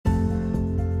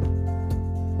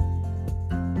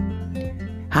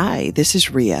Hi, this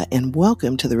is Ria, and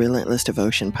welcome to the Relentless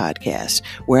Devotion Podcast,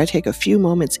 where I take a few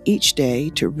moments each day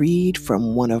to read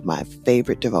from one of my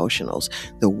favorite devotionals,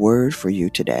 The Word for You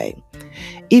Today.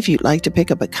 If you'd like to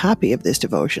pick up a copy of this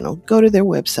devotional, go to their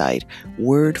website,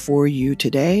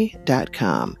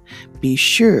 wordforyoutoday.com. Be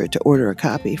sure to order a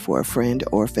copy for a friend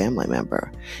or family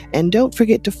member. And don't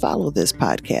forget to follow this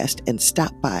podcast and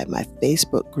stop by my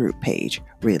Facebook group page,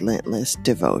 Relentless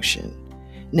Devotion.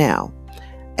 Now,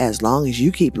 as long as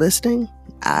you keep listening,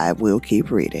 I will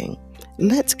keep reading.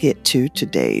 Let's get to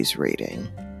today's reading.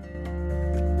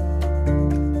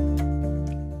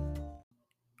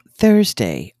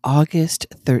 Thursday, August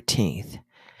 13th.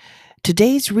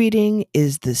 Today's reading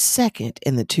is the second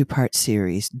in the two-part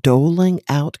series, Doling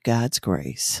Out God's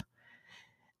Grace.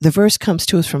 The verse comes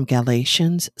to us from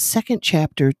Galatians, 2nd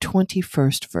chapter,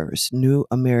 21st verse, New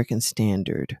American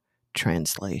Standard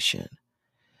Translation.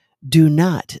 Do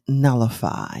not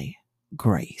nullify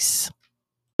grace.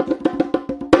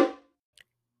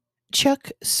 Chuck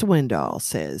Swindoll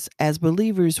says, as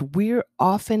believers, we're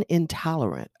often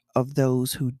intolerant of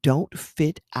those who don't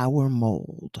fit our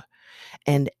mold,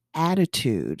 an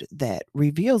attitude that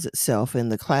reveals itself in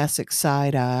the classic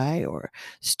side eye or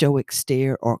stoic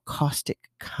stare or caustic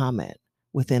comment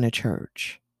within a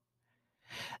church.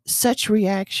 Such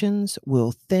reactions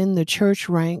will thin the church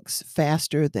ranks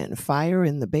faster than fire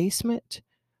in the basement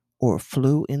or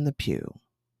flu in the pew.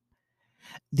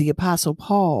 The Apostle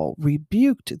Paul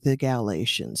rebuked the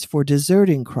Galatians for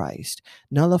deserting Christ,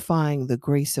 nullifying the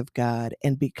grace of God,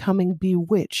 and becoming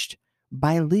bewitched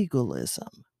by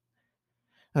legalism.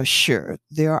 Now, sure,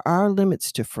 there are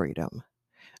limits to freedom.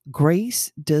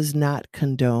 Grace does not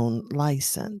condone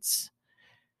license.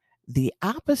 The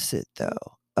opposite,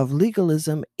 though, of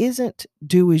legalism isn't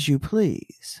do as you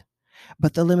please,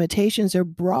 but the limitations are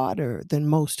broader than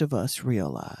most of us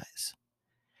realize.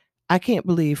 I can't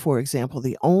believe, for example,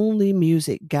 the only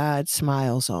music God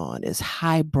smiles on is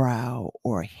highbrow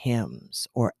or hymns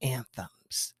or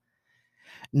anthems.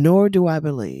 Nor do I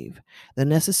believe the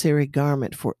necessary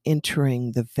garment for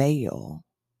entering the veil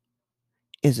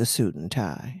is a suit and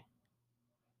tie.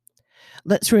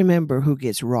 Let's remember who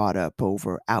gets wrought up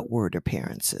over outward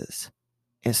appearances.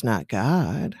 It's not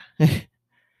God.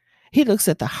 He looks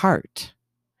at the heart.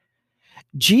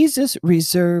 Jesus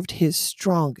reserved his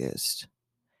strongest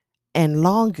and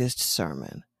longest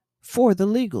sermon for the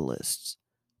legalists,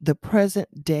 the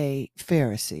present day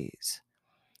Pharisees.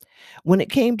 When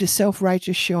it came to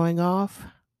self-righteous showing off,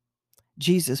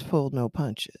 Jesus pulled no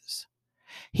punches.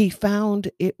 He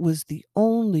found it was the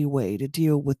only way to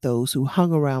deal with those who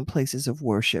hung around places of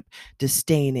worship,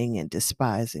 disdaining and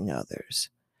despising others.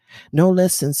 No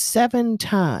less than 7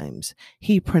 times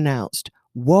he pronounced,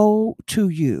 "Woe to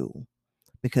you,"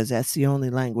 because that's the only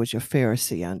language a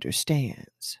Pharisee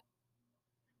understands.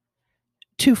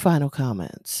 2 final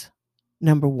comments.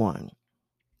 Number 1,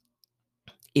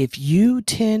 if you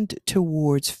tend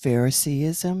towards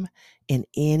Phariseeism in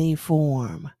any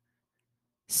form,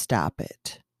 stop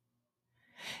it.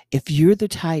 If you're the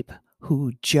type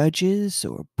who judges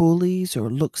or bullies or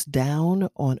looks down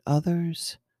on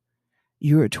others,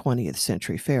 you're a 20th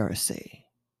century Pharisee.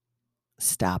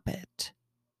 Stop it.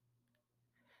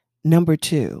 Number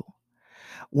 2,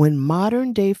 when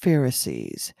modern day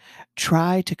Pharisees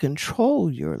try to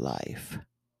control your life,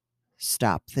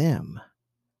 stop them.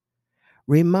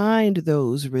 Remind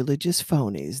those religious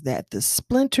phonies that the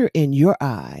splinter in your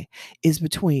eye is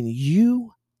between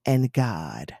you and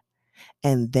God,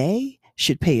 and they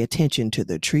should pay attention to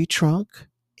the tree trunk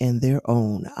in their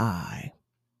own eye.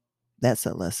 That's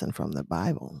a lesson from the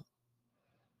Bible.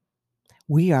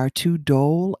 We are to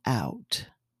dole out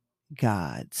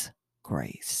God's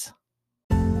grace.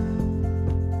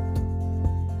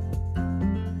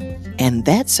 And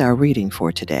that's our reading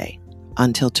for today.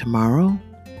 Until tomorrow,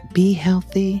 be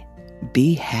healthy,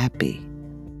 be happy,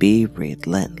 be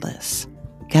relentless.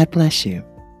 God bless you.